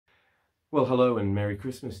Well, hello and Merry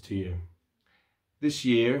Christmas to you. This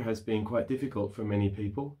year has been quite difficult for many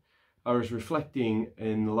people. I was reflecting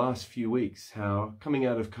in the last few weeks how, coming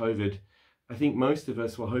out of COVID, I think most of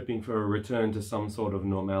us were hoping for a return to some sort of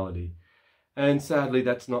normality. And sadly,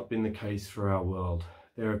 that's not been the case for our world.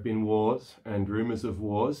 There have been wars and rumours of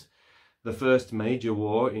wars. The first major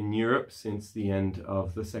war in Europe since the end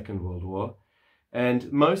of the Second World War. And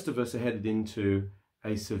most of us are headed into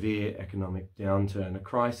a severe economic downturn, a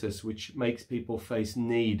crisis which makes people face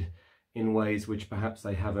need in ways which perhaps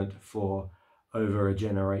they haven't for over a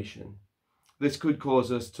generation. This could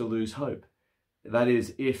cause us to lose hope. That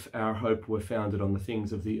is, if our hope were founded on the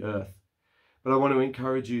things of the earth. But I want to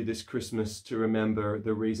encourage you this Christmas to remember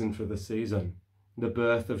the reason for the season, the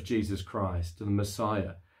birth of Jesus Christ, the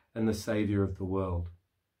Messiah and the Saviour of the world.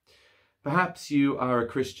 Perhaps you are a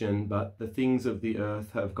Christian, but the things of the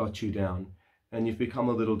earth have got you down and you've become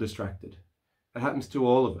a little distracted. It happens to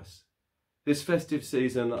all of us. This festive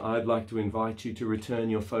season, I'd like to invite you to return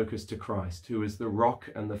your focus to Christ, who is the rock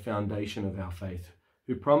and the foundation of our faith,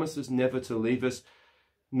 who promises never to leave us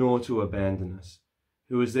nor to abandon us,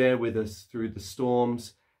 who is there with us through the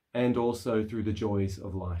storms and also through the joys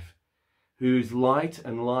of life, whose light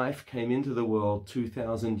and life came into the world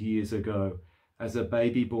 2,000 years ago as a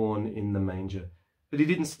baby born in the manger. But he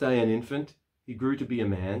didn't stay an infant, he grew to be a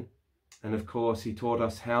man. And of course, he taught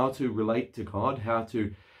us how to relate to God, how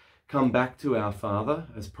to come back to our Father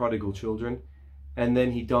as prodigal children. And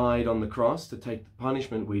then he died on the cross to take the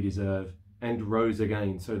punishment we deserve and rose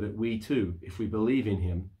again so that we too, if we believe in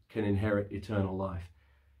him, can inherit eternal life.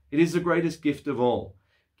 It is the greatest gift of all,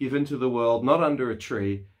 given to the world, not under a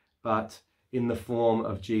tree, but in the form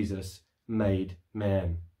of Jesus made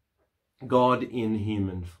man, God in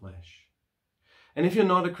human flesh. And if you're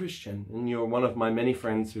not a Christian, and you're one of my many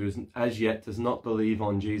friends who as yet does not believe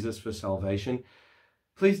on Jesus for salvation,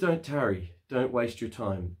 please don't tarry, don't waste your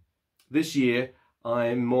time. This year,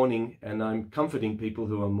 I'm mourning and I'm comforting people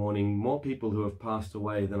who are mourning, more people who have passed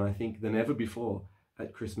away than I think than ever before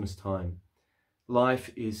at Christmas time.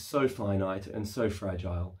 Life is so finite and so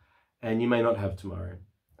fragile, and you may not have tomorrow.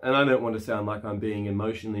 And I don't want to sound like I'm being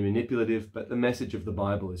emotionally manipulative, but the message of the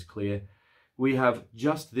Bible is clear. We have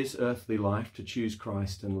just this earthly life to choose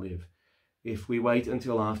Christ and live. If we wait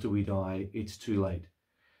until after we die, it's too late.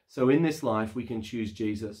 So in this life, we can choose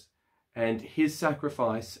Jesus, and his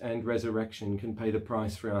sacrifice and resurrection can pay the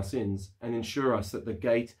price for our sins and ensure us that the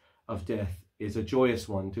gate of death is a joyous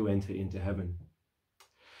one to enter into heaven.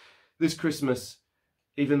 This Christmas,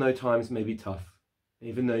 even though times may be tough,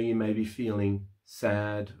 even though you may be feeling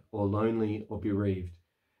sad or lonely or bereaved,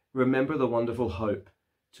 remember the wonderful hope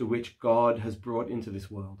to which God has brought into this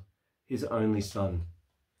world, his only Son.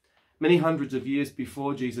 Many hundreds of years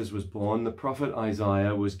before Jesus was born, the prophet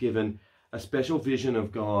Isaiah was given a special vision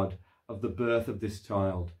of God, of the birth of this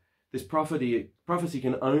child. This prophecy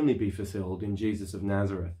can only be fulfilled in Jesus of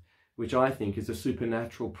Nazareth, which I think is a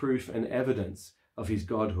supernatural proof and evidence of his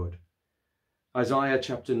godhood. Isaiah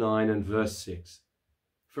chapter 9 and verse 6.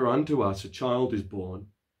 For unto us a child is born,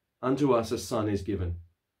 unto us a son is given,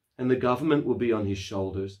 and the government will be on his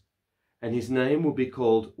shoulders, and his name will be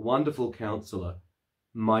called Wonderful Counselor,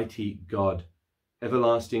 Mighty God,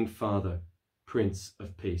 Everlasting Father, Prince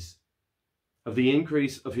of Peace. Of the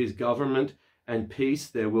increase of his government and peace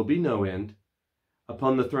there will be no end,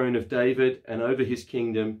 upon the throne of David and over his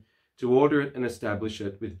kingdom, to order it and establish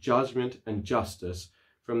it with judgment and justice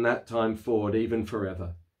from that time forward, even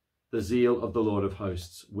forever. The zeal of the Lord of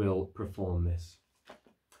hosts will perform this.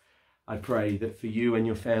 I pray that for you and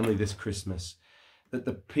your family this Christmas, that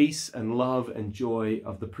the peace and love and joy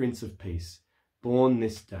of the Prince of Peace, born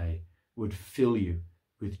this day, would fill you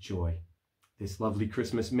with joy. This lovely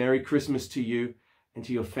Christmas, Merry Christmas to you and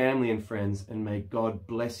to your family and friends, and may God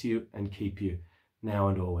bless you and keep you now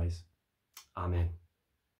and always. Amen.